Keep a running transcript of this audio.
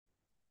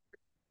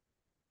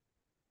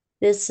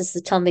This is the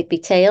Tom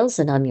Bigby Tales,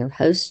 and I'm your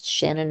host,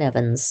 Shannon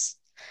Evans.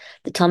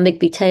 The Tom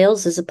Bigby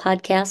Tales is a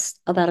podcast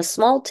about a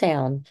small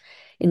town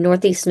in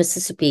northeast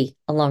Mississippi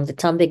along the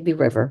Tombigbee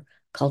River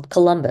called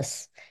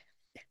Columbus.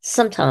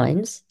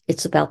 Sometimes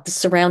it's about the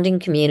surrounding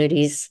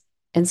communities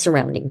and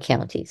surrounding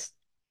counties.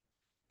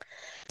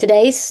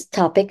 Today's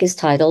topic is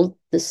titled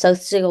The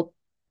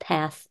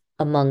Sociopath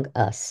Among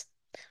Us.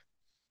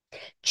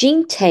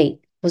 Jean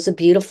Tate was a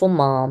beautiful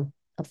mom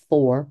of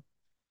four,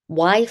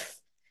 wife,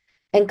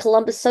 and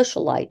Columbus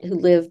socialite who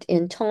lived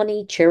in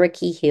tawny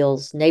Cherokee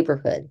Hills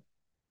neighborhood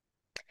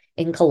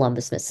in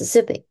Columbus,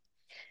 Mississippi.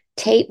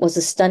 Tate was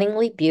a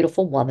stunningly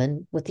beautiful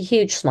woman with a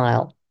huge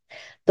smile.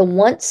 The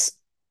once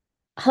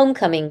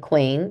homecoming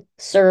queen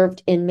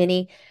served in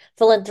many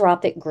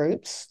philanthropic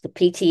groups, the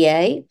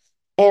PTA,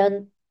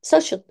 and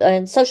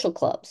social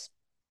clubs.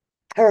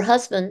 Her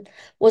husband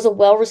was a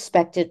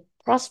well-respected,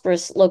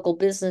 prosperous local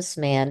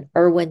businessman,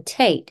 Irwin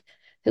Tate,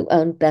 who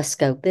owned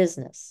Besco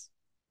Business.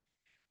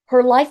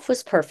 Her life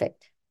was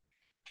perfect,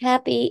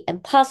 happy,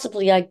 and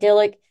possibly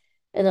idyllic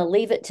in a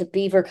leave it to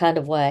beaver kind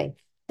of way.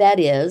 That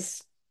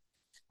is,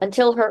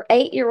 until her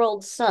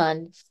 8-year-old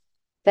son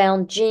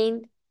found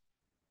Jean,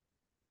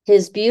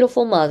 his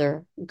beautiful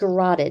mother,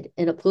 garroted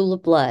in a pool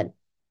of blood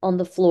on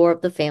the floor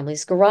of the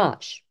family's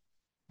garage.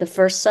 The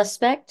first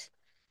suspect,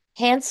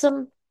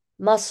 handsome,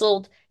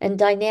 muscled, and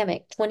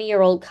dynamic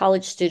 20-year-old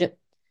college student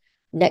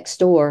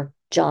next door,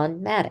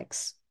 Jon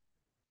Mattox.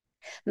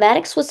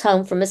 Mattox was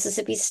home from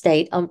Mississippi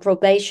State on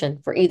probation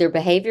for either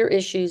behavior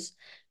issues,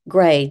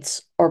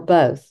 grades, or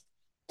both,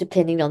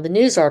 depending on the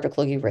news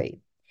article you read.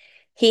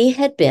 He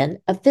had been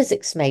a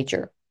physics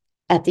major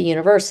at the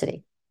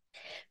university.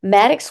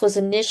 Mattox was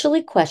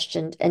initially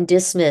questioned and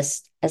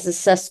dismissed as a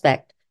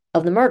suspect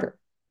of the murder.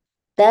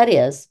 That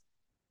is,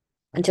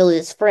 until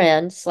his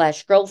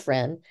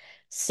friend/girlfriend,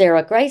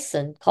 Sarah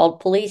Grayson, called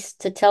police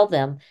to tell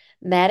them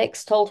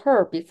Mattox told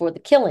her before the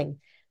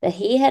killing that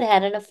he had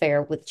had an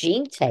affair with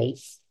Jean Tate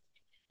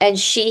and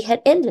she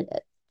had ended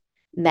it.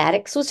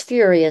 Mattox was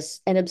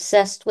furious and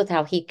obsessed with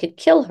how he could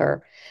kill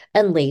her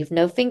and leave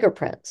no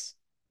fingerprints.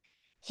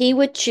 He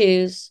would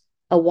choose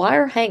a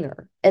wire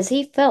hanger as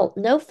he felt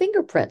no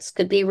fingerprints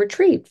could be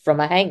retrieved from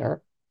a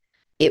hanger.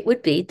 It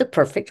would be the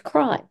perfect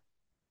crime.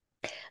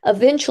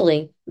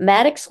 Eventually,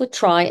 Mattox would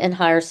try and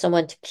hire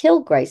someone to kill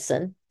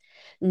Grayson,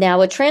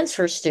 now a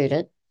transfer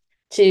student,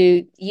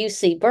 to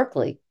UC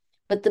Berkeley,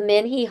 but the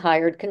men he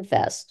hired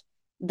confessed,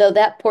 though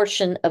that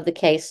portion of the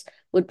case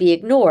would be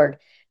ignored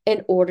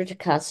in order to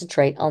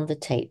concentrate on the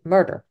Tate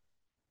murder.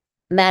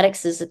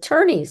 Mattox's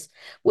attorneys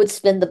would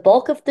spend the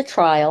bulk of the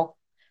trial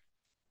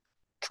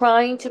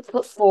trying to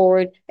put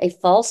forward a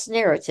false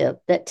narrative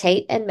that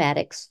Tate and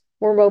Mattox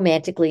were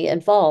romantically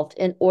involved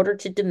in order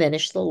to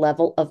diminish the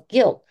level of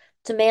guilt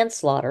to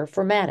manslaughter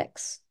for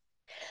Mattox.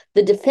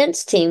 The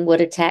defense team would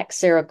attack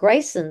Sarah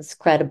Grayson's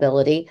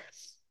credibility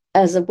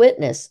as a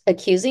witness,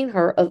 accusing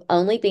her of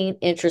only being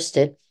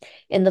interested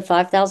in the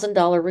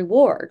 $5,000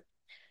 reward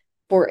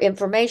for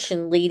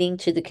information leading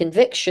to the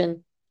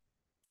conviction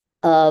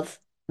of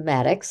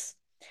Mattox,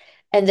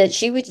 and that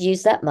she would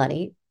use that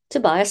money to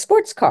buy a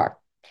sports car.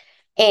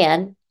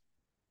 And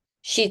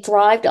she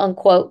thrived on,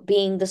 quote,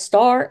 being the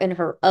star in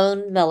her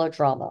own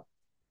melodrama,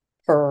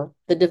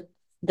 the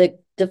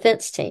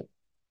defense team.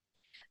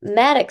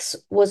 Mattox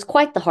was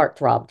quite the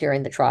heartthrob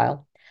during the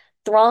trial.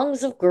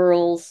 Throngs of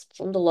girls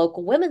from the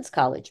local women's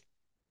college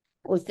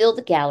would fill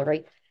the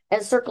gallery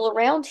and circle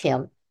around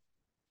him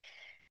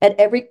at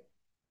every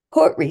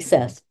court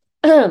recess.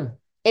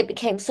 It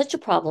became such a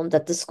problem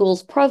that the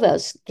school's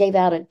provost gave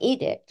out an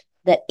edict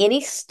that any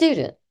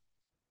student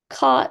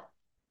caught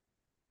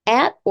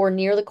at or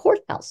near the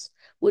courthouse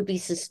would be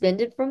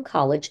suspended from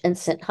college and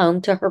sent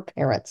home to her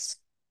parents.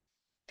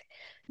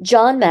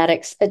 Jon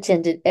Mattox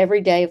attended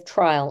every day of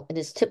trial in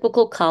his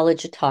typical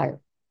college attire: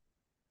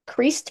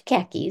 creased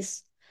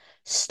khakis,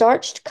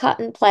 starched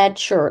cotton plaid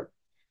shirt,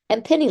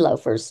 and penny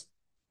loafers.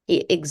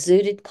 He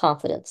exuded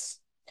confidence.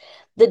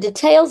 The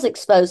details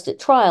exposed at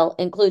trial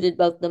included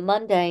both the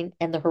mundane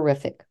and the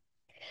horrific.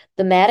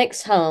 The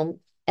Mattox home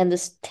and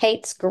the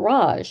Tate's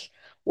garage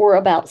were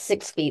about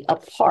 6 feet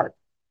apart.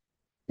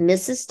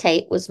 Mrs.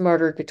 Tate was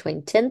murdered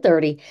between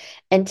 10:30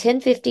 and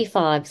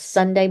 10:55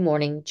 Sunday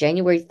morning,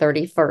 January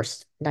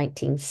 31st,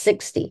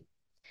 1960.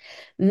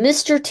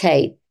 Mr.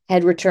 Tate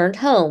had returned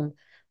home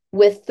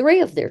with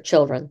 3 of their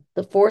children.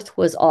 The 4th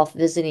was off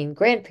visiting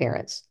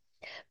grandparents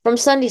from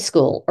Sunday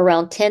school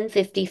around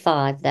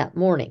 10:55 that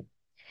morning.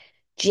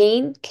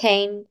 Jean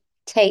Cain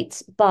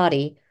Tate's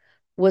body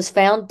was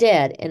found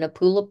dead in a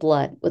pool of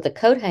blood with a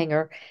coat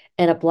hanger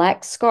and a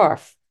black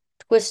scarf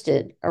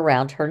twisted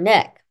around her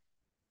neck.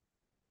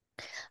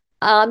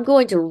 I'm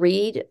going to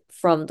read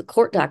from the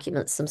court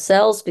documents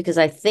themselves because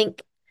I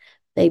think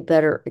they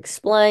better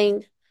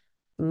explain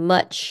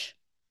much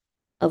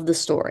of the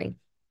story.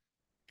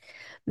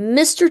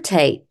 Mr.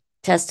 Tate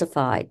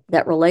testified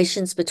that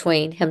relations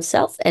between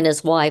himself and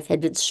his wife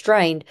had been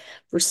strained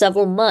for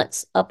several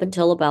months up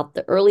until about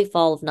the early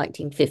fall of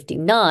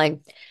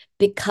 1959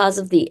 because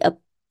of the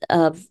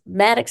of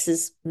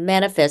Maddox's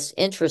manifest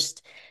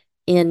interest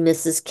in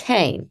Mrs.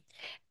 Cain,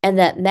 and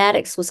that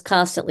Mattox was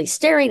constantly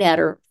staring at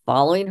her,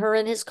 following her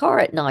in his car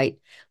at night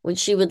when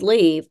she would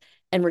leave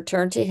and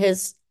return to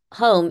his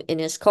home in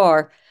his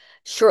car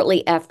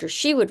shortly after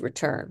she would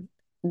return.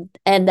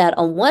 And that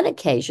on one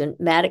occasion,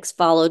 Maddox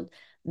followed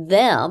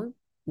them,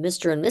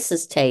 Mr. and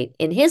Mrs. Tate,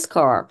 in his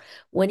car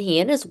when he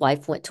and his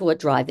wife went to a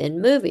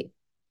drive-in movie.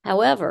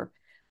 However,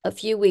 a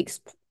few weeks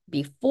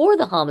before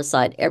the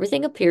homicide,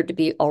 everything appeared to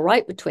be all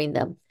right between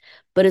them,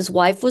 but his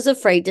wife was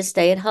afraid to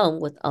stay at home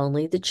with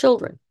only the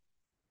children.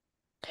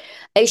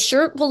 A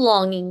shirt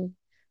belonging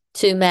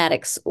to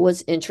Maddox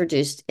was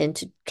introduced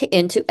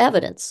into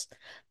evidence.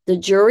 The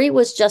jury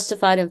was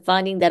justified in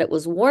finding that it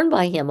was worn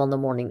by him on the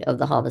morning of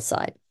the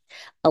homicide.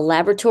 A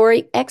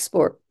laboratory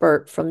expert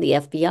from the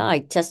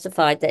FBI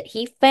testified that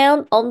he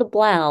found on the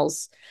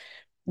blouse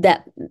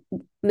that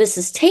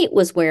Mrs. Tate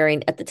was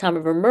wearing at the time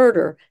of her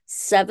murder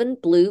 7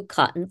 blue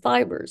cotton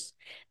fibers.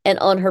 And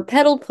on her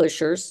pedal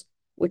pushers,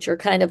 which are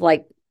kind of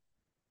like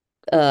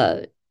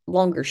uh,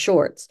 longer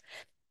shorts,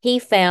 he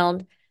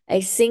found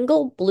a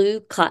single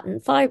blue cotton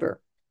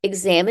fiber.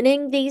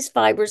 Examining these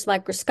fibers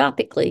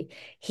microscopically,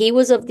 he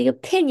was of the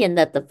opinion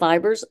that the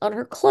fibers on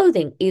her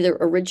clothing either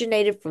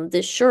originated from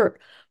this shirt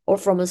or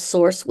from a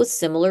source with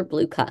similar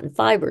blue cotton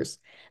fibers,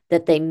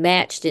 that they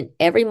matched in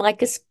every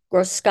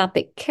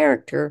microscopic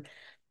character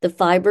the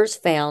fibers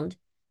found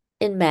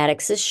in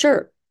Maddox's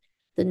shirt.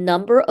 The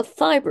number of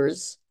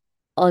fibers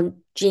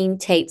on Jean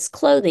Tate's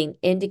clothing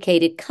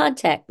indicated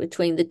contact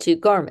between the two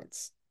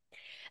garments.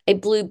 A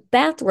blue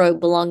bathrobe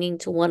belonging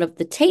to one of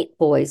the Tate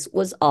boys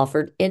was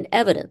offered in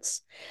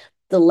evidence.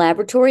 The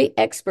laboratory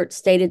expert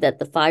stated that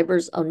the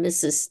fibers on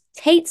Mrs.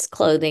 Tate's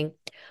clothing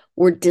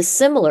were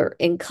dissimilar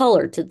in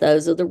color to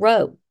those of the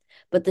robe,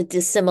 but the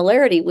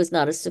dissimilarity was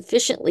not a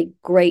sufficiently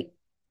great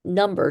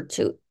number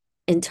to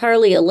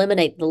entirely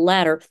eliminate the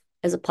latter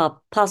as a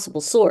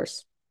possible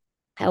source.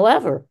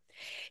 However,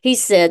 he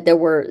said there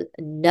were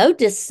no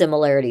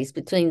dissimilarities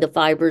between the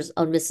fibers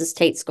on Mrs.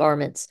 Tate's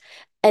garments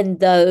and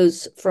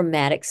those from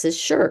Maddox's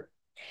shirt.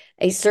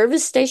 A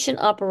service station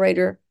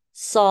operator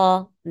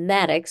saw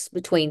Mattox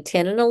between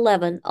 10 and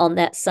 11 on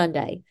that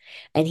Sunday,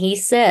 and he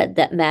said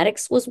that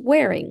Mattox was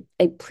wearing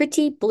a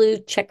pretty blue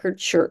checkered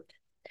shirt,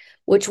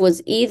 which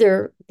was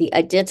either the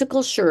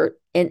identical shirt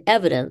in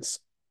evidence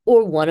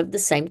or one of the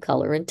same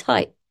color and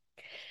type.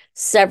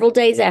 Several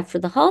days after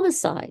the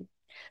homicide,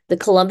 the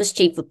Columbus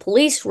chief of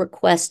police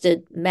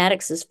requested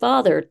Maddox's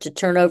father to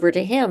turn over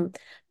to him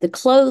the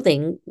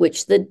clothing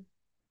which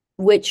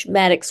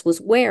Mattox was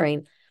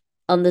wearing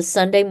on the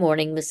Sunday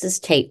morning Mrs.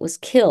 Tate was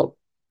killed.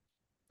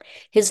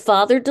 His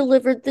father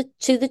delivered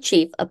to the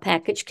chief a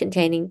package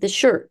containing the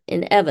shirt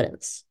in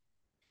evidence.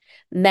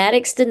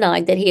 Mattox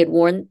denied that he had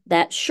worn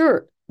that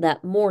shirt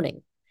that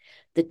morning.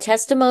 The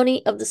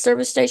testimony of the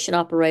service station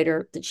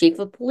operator, the chief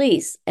of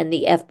police, and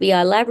the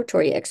FBI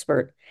laboratory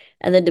expert,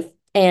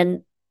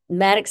 and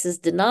Maddox's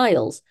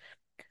denials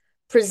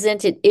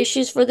presented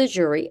issues for the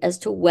jury as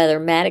to whether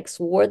Mattox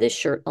wore this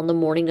shirt on the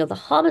morning of the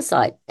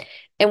homicide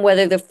and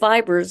whether the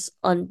fibers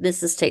on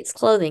Mrs. Tate's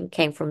clothing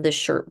came from this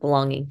shirt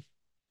belonging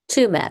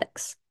to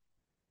Mattox.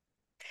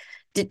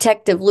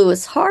 Detective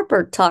Lewis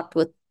Harper talked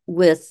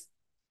with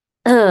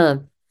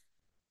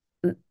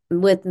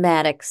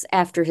Mattox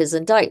after his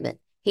indictment.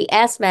 He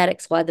asked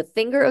Mattox why the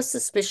finger of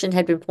suspicion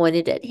had been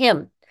pointed at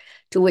him,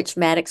 to which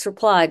Mattox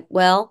replied,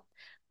 "Well,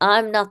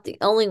 I'm not the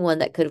only one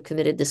that could have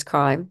committed this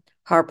crime."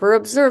 Harper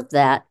observed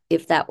that,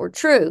 if that were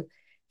true,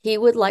 he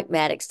would like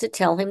Mattox to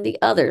tell him the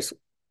others,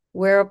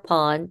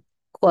 whereupon,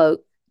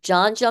 quote,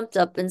 John jumped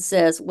up and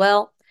says,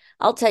 "Well,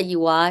 I'll tell you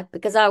why,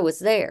 because I was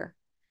there,"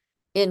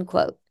 end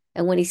quote.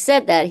 And when he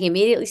said that, he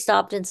immediately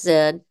stopped and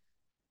said,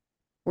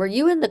 "Were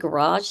you in the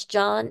garage,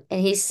 John?"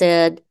 And he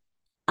said,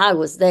 "I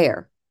was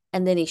there."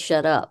 And then he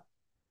shut up.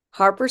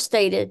 Harper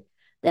stated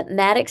that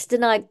Mattox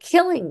denied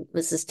killing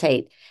Mrs.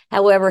 Tate.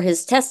 However,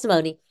 his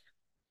testimony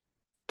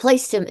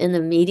placed him in the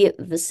immediate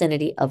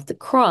vicinity of the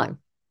crime.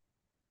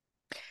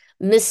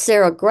 Miss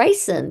Sarah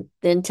Grayson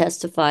then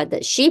testified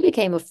that she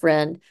became a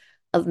friend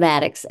of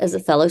Mattox as a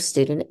fellow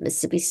student at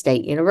Mississippi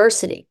State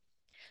University.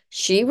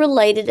 She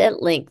related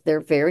at length their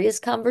various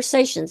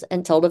conversations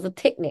and told of a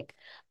picnic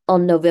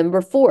on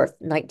November 4th,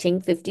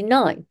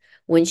 1959,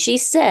 when she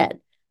said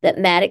that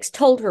Mattox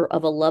told her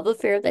of a love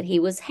affair that he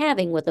was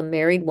having with a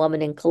married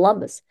woman in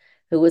Columbus,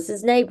 who was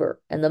his neighbor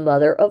and the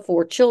mother of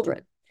 4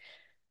 children.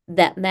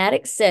 That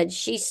Mattox said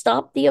she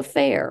stopped the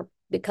affair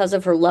because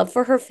of her love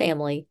for her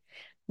family,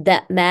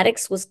 that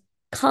Mattox was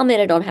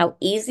commented on how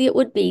easy it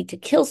would be to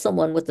kill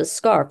someone with a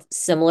scarf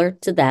similar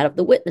to that of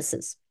the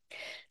witnesses.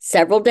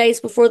 Several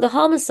days before the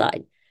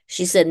homicide,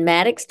 she said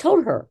Mattox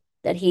told her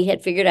that he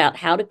had figured out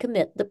how to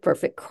commit the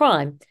perfect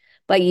crime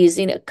by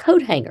using a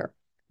coat hanger,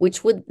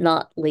 which would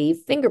not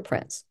leave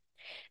fingerprints.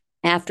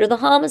 After the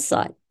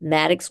homicide,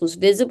 Mattox was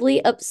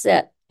visibly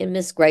upset in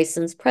Miss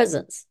Grayson's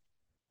presence.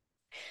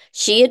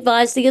 She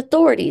advised the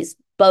authorities,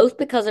 both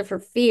because of her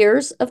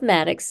fears of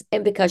Mattox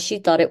and because she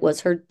thought it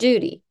was her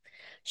duty.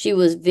 She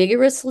was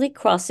vigorously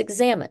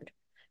cross-examined.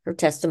 Her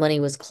testimony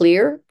was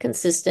clear,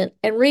 consistent,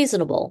 and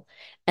reasonable,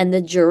 and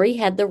the jury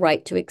had the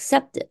right to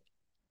accept it,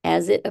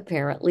 as it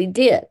apparently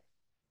did.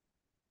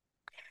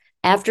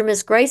 After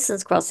Miss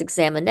Grayson's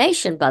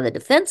cross-examination by the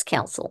defense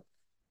counsel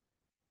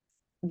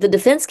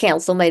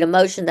made a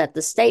motion that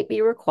the state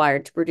be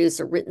required to produce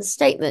a written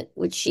statement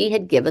which she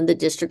had given the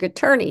district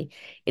attorney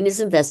in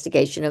his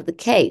investigation of the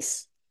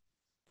case.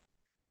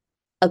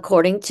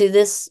 According to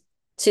this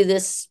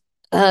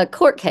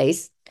court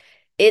case,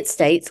 it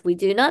states, "We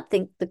do not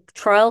think the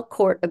trial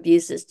court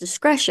abuses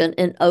discretion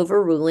in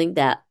overruling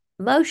that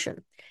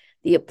motion.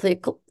 The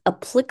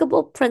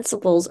applicable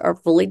principles are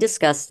fully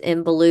discussed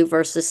in Ballou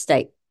versus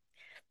State.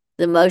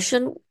 The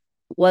motion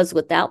was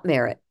without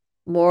merit.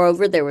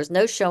 Moreover, there was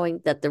no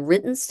showing that the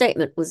written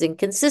statement was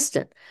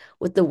inconsistent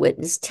with the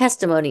witness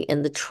testimony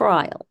in the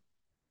trial."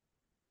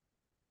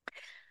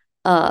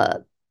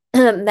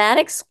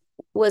 Mattox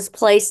was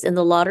placed in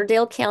the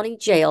Lauderdale County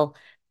Jail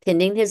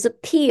pending his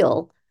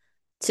appeal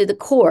to the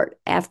court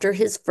after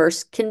his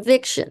first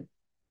conviction.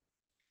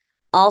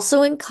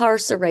 Also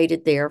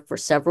incarcerated there for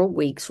several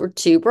weeks were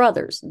two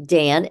brothers,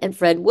 Dan and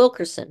Fred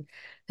Wilkerson,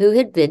 who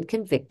had been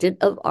convicted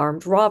of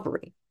armed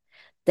robbery.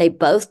 They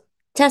both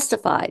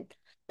testified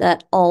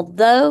that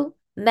although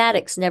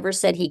Mattox never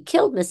said he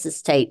killed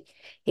Mrs. Tate,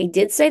 he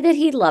did say that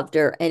he loved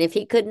her, and if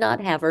he could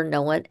not have her,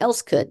 no one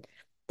else could.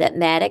 That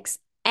Mattox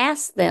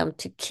asked them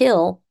to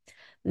kill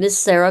Miss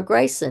Sarah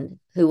Grayson,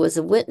 who was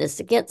a witness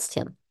against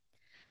him.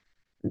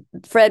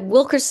 Fred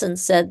Wilkerson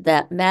said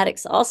that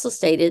Mattox also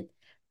stated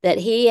that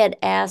he had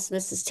asked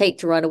Mrs. Tate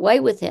to run away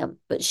with him,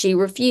 but she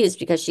refused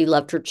because she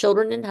loved her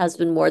children and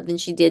husband more than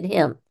she did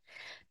him,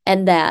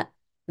 and that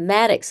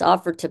Mattox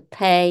offered to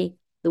pay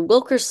the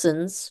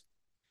Wilkersons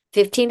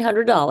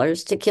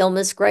 $1,500 to kill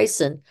Miss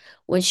Grayson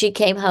when she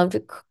came home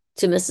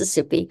to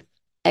Mississippi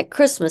at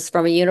Christmas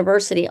from a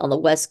university on the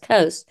West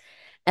Coast,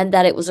 and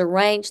that it was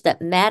arranged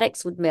that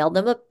Mattox would mail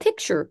them a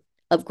picture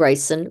of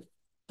Grayson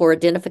for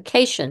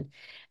identification,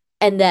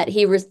 and that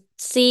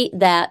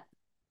that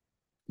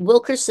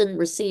Wilkerson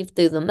received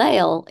through the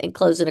mail,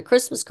 enclosed in a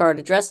Christmas card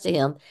addressed to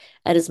him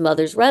at his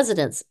mother's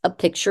residence, a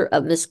picture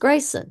of Miss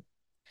Grayson.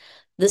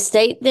 The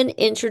state then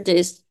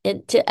introduced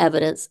into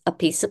evidence a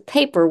piece of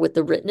paper with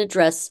the written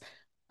address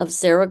of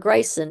Sarah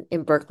Grayson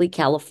in Berkeley,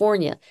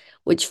 California,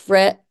 which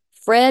Fred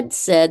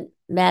said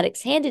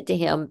Mattox handed to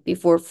him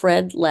before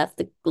Fred left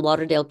the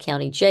Lauderdale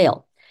County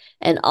Jail,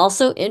 and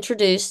also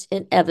introduced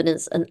in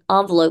evidence an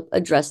envelope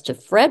addressed to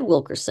Fred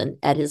Wilkerson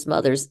at his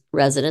mother's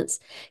residence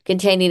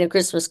containing a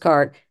Christmas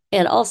card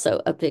and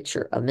also a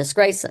picture of Miss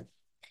Grayson.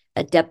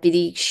 A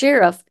deputy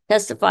sheriff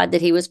testified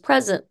that he was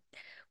present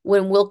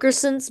when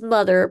Wilkerson's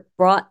mother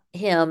brought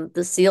him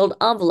the sealed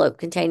envelope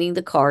containing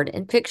the card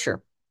and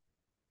picture.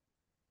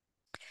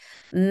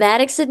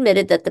 Mattox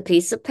admitted that the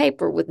piece of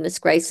paper with Miss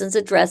Grayson's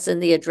address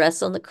and the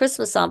address on the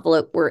Christmas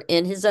envelope were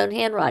in his own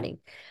handwriting,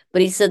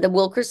 but he said the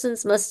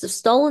Wilkersons must have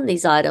stolen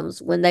these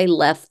items when they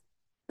left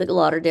the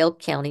Lauderdale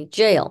County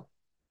Jail.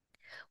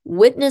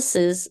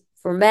 Witnesses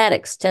for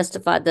Mattox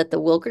testified that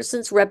the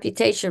Wilkersons'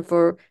 reputation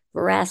for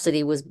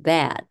veracity was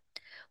bad.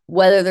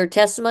 Whether their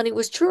testimony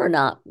was true or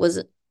not was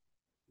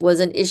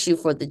an issue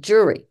for the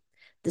jury.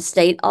 The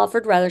state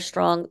offered rather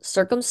strong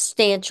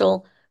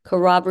circumstantial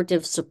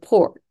corroborative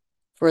support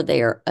for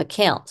their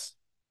accounts.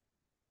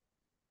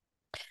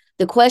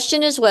 The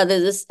question is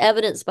whether this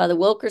evidence by the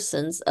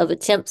Wilkersons of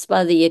attempts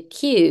by the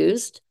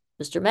accused,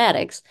 Mr.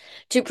 Mattox,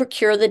 to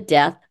procure the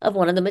death of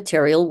one of the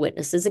material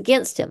witnesses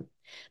against him,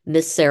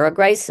 Miss Sarah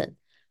Grayson,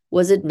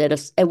 was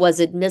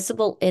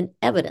admissible in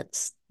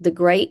evidence. The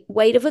great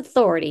weight of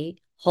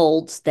authority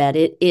holds that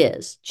it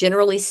is.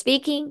 Generally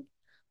speaking,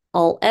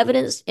 all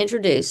evidence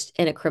introduced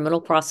in a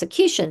criminal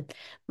prosecution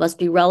must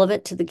be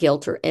relevant to the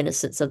guilt or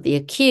innocence of the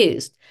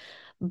accused.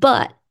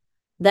 But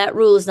that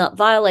rule is not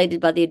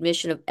violated by the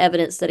admission of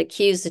evidence that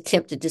accused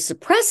attempted to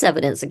suppress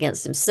evidence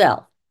against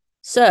himself.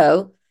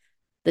 So,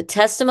 the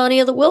testimony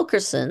of the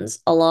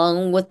Wilkersons,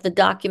 along with the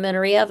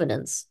documentary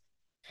evidence,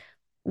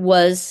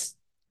 was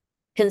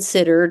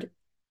considered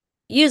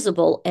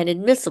usable and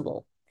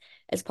admissible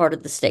as part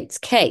of the state's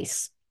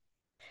case.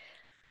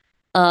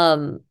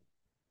 The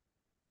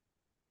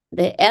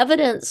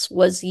evidence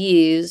was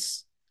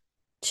used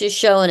to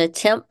show an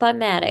attempt by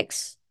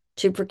Mattox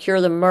to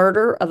procure the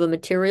murder of a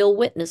material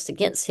witness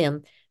against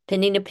him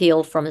pending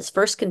appeal from his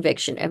first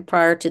conviction and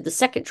prior to the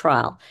second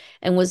trial,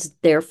 and was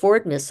therefore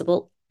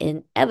admissible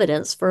in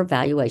evidence for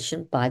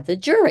evaluation by the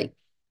jury.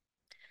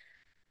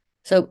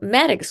 So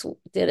Mattox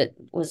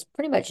was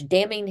pretty much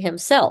damning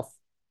himself.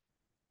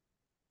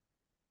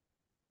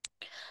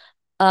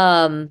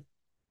 In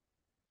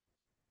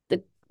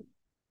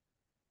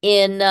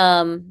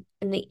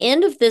the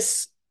end of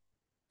this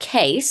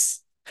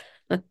case,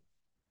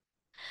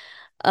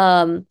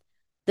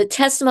 the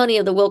testimony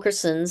of the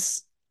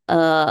Wilkersons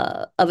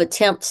of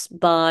attempts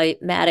by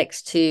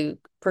Mattox to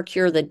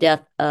procure the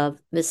death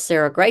of Miss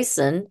Sarah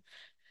Grayson,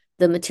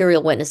 the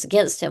material witness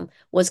against him,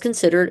 was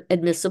considered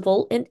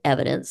admissible in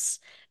evidence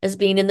as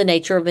being in the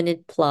nature of an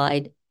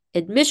implied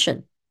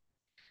admission.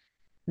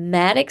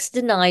 Maddox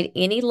denied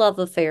any love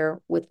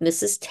affair with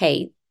Mrs.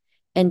 Tate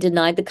and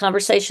denied the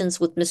conversations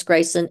with Miss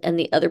Grayson and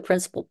the other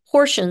principal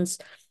portions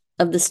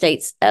of the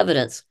state's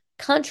evidence,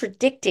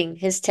 contradicting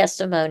his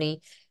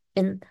testimony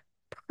in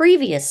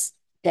previous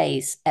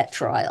days at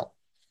trial.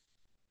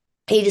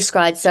 He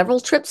described several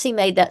trips he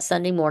made that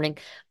Sunday morning,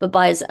 but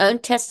by his own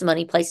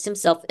testimony placed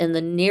himself in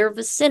the near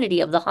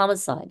vicinity of the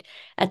homicide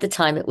at the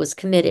time it was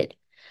committed.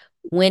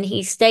 When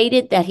he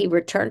stated that he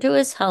returned to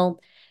his home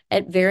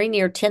at very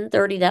near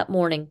 10:30 that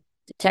morning,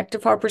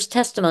 Detective Harper's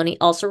testimony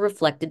also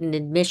reflected an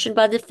admission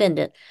by the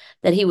defendant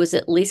that he was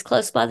at least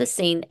close by the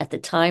scene at the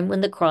time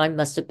when the crime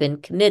must have been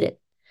committed.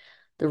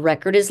 The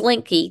record is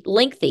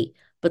lengthy,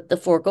 but the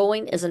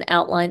foregoing is an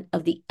outline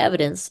of the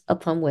evidence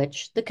upon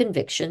which the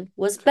conviction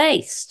was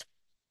based.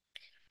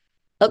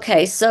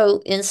 Okay,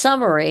 so in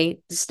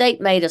summary, the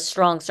state made a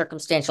strong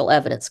circumstantial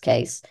evidence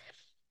case,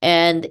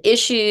 and the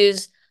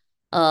issues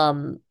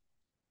um,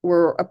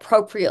 were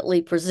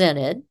appropriately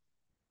presented.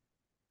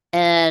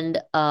 And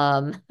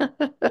uh,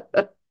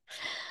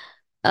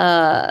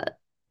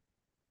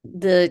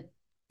 the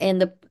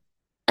and the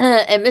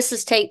and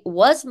Mrs. Tate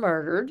was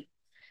murdered,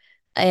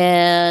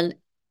 and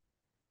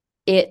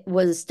it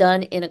was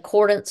done in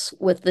accordance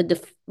with the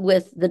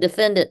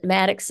defendant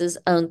Maddox's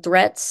own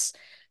threats,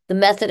 the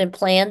method and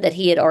plan that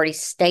he had already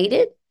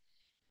stated,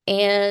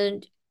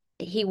 and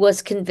he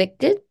was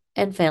convicted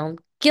and found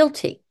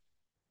guilty.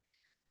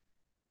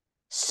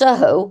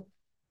 So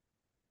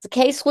the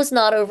case was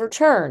not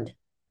overturned,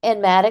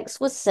 and Maddox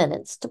was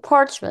sentenced to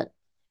Parchment,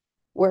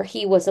 where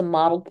he was a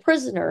model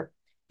prisoner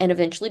and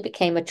eventually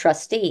became a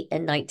trustee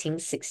in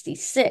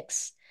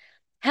 1966.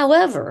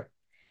 However,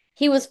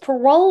 he was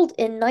paroled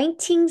in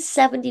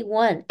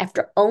 1971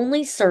 after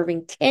only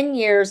serving 10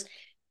 years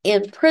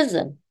in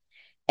prison,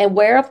 and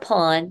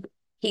whereupon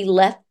he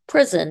left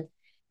prison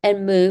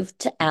and moved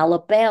to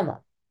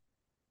Alabama.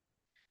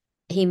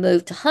 He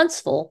moved to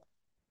Huntsville,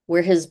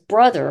 where his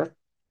brother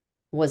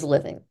was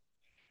living.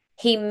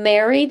 He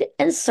married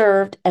and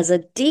served as a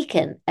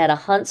deacon at a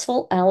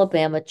Huntsville,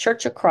 Alabama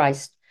Church of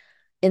Christ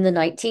in the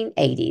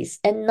 1980s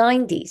and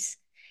 90s.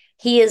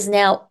 He is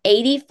now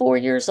 84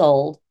 years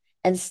old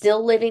and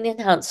still living in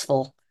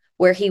Huntsville,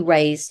 where he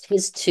raised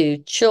his two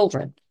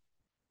children.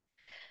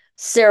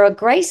 Sarah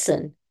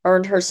Grayson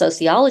earned her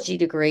sociology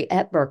degree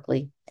at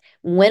Berkeley,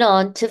 went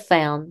on to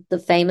found the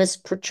famous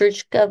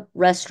Petrushka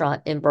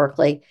restaurant in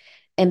Berkeley,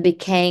 and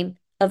became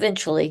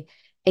eventually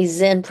a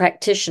Zen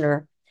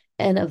practitioner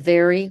and a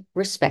very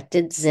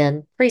respected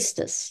Zen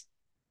priestess.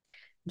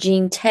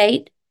 Jean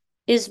Tate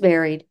is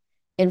buried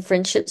in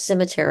Friendship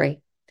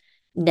Cemetery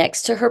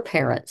next to her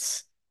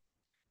parents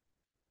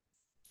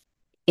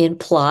in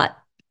plot,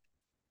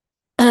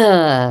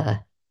 uh,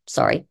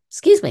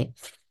 excuse me,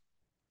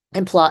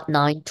 in plot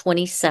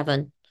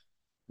 927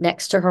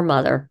 next to her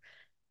mother.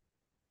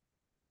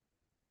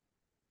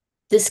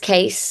 This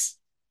case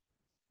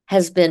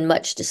has been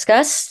much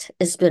discussed,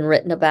 has been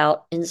written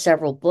about in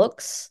several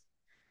books.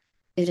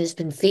 It has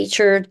been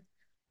featured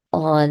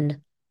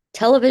on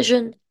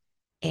television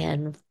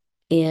and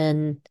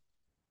in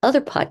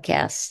other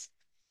podcasts.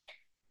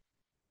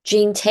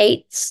 Jean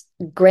Tate's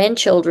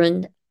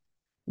grandchildren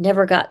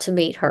never got to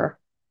meet her,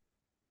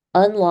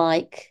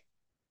 unlike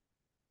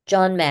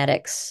Jon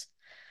Mattox,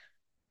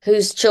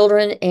 whose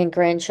children and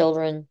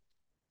grandchildren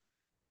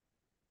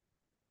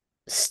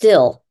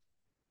still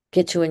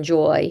get to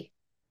enjoy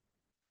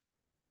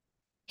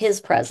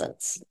his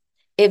presence.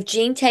 If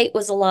Jean Tate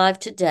was alive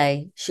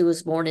today, she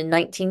was born in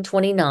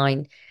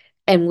 1929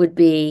 and would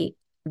be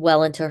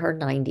well into her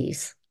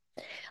 90s.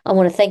 I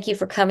want to thank you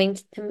for coming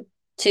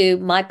to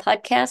my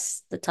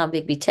podcast, The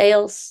Tombigbee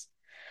Tales.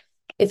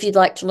 If you'd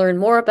like to learn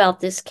more about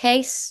this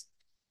case,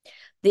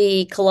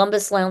 the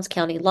Columbus Lowndes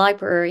County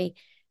Library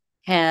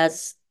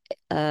has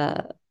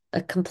a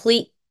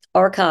complete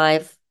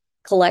archive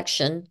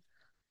collection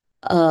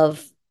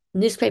of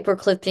newspaper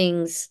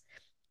clippings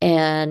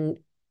and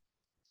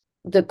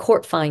the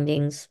court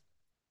findings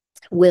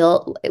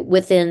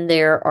within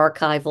their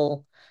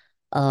archival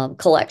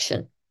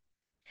collection.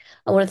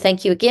 I want to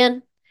thank you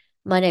again.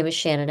 My name is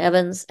Shannon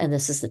Evans, and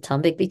this is the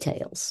Tombigbee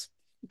Tales.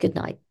 Good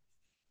night.